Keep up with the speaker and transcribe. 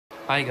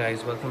Hi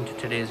guys, welcome to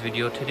today's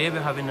video. Today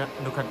we're having a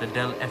look at the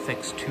Dell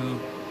FX2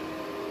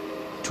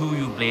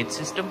 2U blade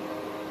system.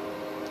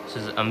 This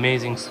is an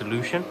amazing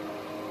solution.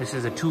 This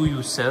is a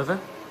 2U server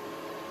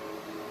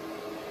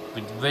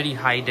with very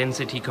high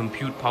density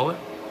compute power.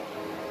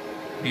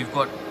 We've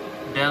got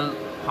Dell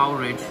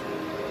PowerEdge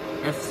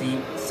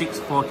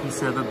FC640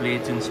 server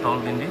blades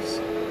installed in this,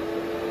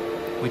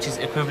 which is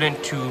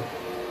equivalent to,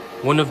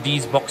 one of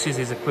these boxes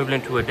is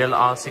equivalent to a Dell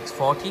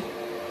R640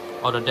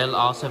 or a Dell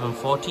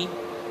R740.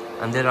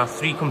 And there are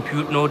 3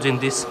 compute nodes in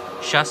this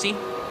chassis,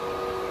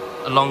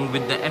 along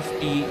with the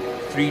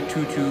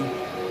FD332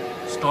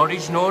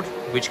 storage node,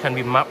 which can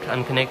be mapped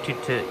and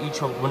connected to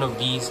each of one of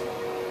these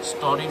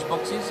storage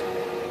boxes.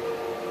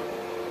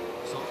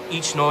 So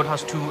each node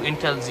has 2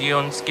 Intel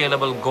Xeon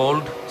Scalable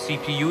Gold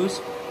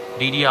CPUs,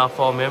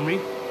 DDR4 memory.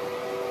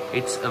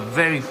 It's a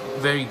very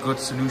good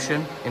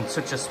solution in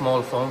such a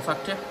small form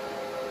factor.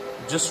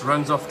 It just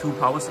runs off 2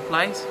 power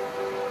supplies.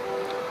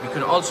 You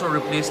can also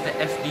replace the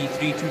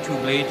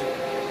FD332 blade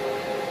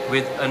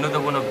with another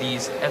one of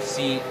these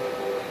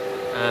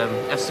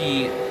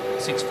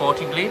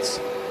FC640 blades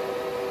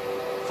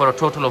for a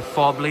total of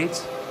 4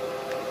 blades.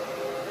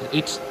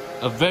 It's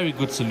a very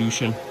good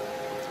solution.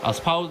 I'll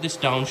power this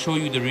down, show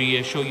you the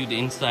rear, show you the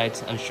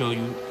insides, and show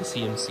you the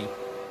CMC.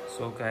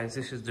 So guys,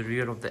 this is the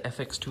rear of the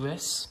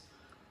FX2s.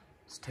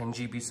 It's 10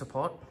 GB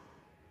support.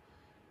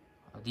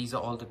 These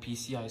are all the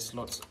PCI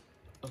slots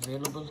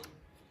available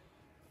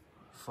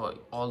for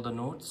all the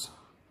nodes.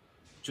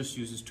 Just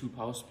uses 2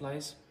 power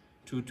supplies,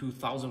 2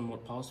 2000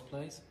 watt power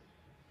supplies.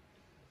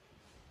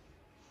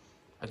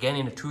 Again,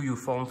 in a 2U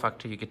form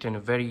factor, you get in a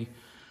very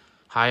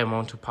high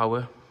amount of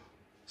power.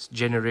 It's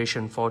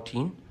generation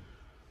 14,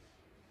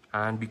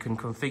 and we can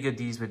configure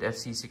these with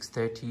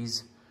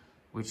FC630s,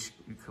 which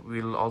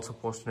we'll also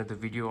post another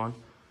video on.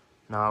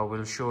 Now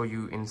we'll show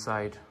you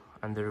inside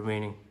and the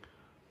remaining.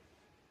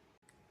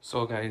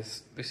 So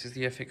guys, this is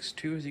the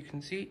FX2, as you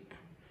can see.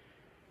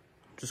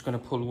 Just going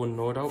to pull one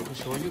node out to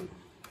show you.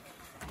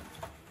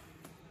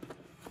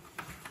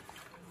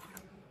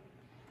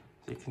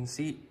 So you can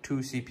see 2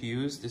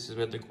 CPUs. This is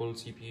where the gold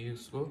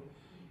CPUs go.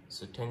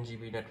 It's a 10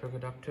 GB network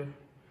adapter,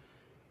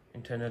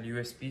 internal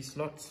USB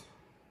slots,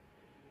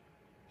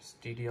 it's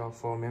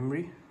DDR4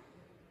 memory.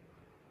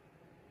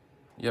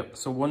 Yep,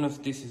 so one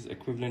of this is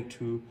equivalent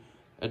to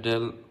a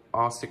Dell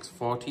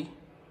R640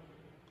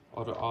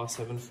 or the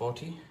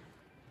R740.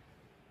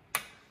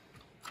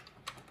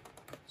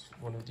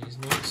 One of these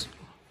nodes.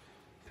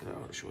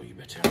 I'll show you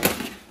better.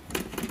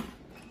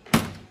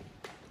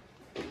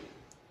 As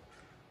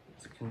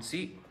you can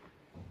see,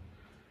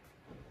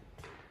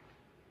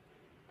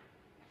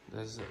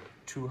 there's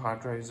 2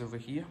 hard drives over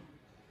here.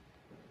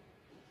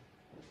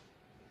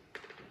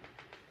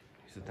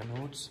 These are the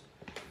nodes,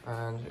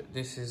 and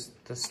this is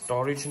the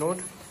storage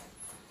node,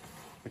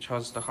 which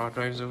has the hard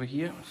drives over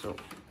here. So you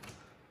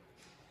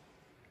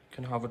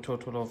can have a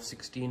total of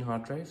 16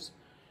 hard drives.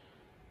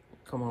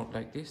 Come out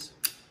like this.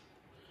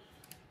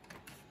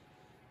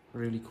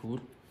 Really cool.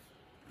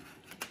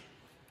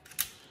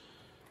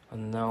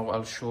 And now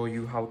I'll show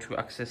you how to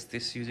access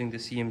this using the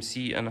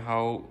CMC and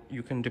how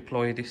you can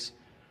deploy this.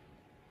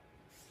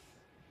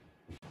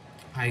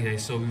 Hi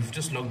guys, so we've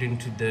just logged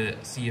into the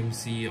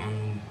CMC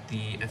on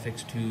the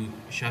FX2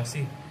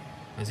 chassis.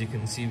 As you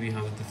can see, we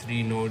have the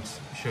 3 nodes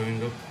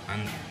showing up,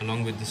 and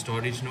along with the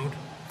storage node.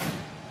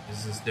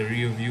 This is the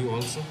rear view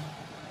also.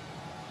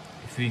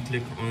 If we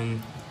click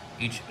on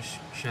each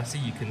chassis,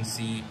 you can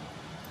see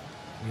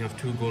we have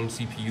 2 gold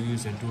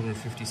CPUs and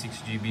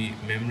 256 GB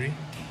memory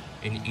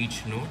in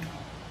each node.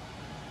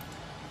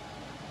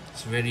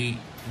 It's very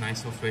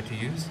nice software to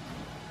use.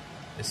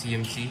 The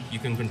CMC, you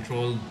can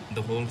control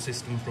the whole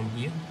system from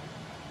here.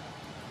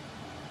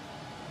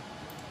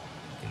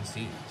 You can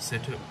see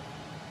setup.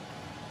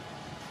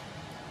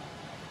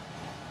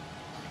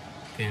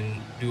 You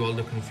can do all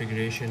the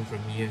configuration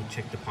from here,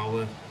 check the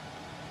power,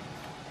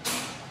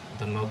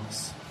 the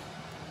logs.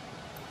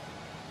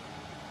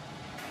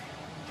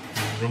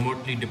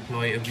 Remotely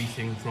deploy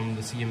everything from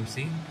the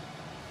CMC.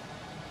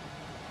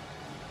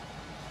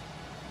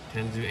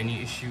 Tells you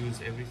any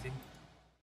issues, everything.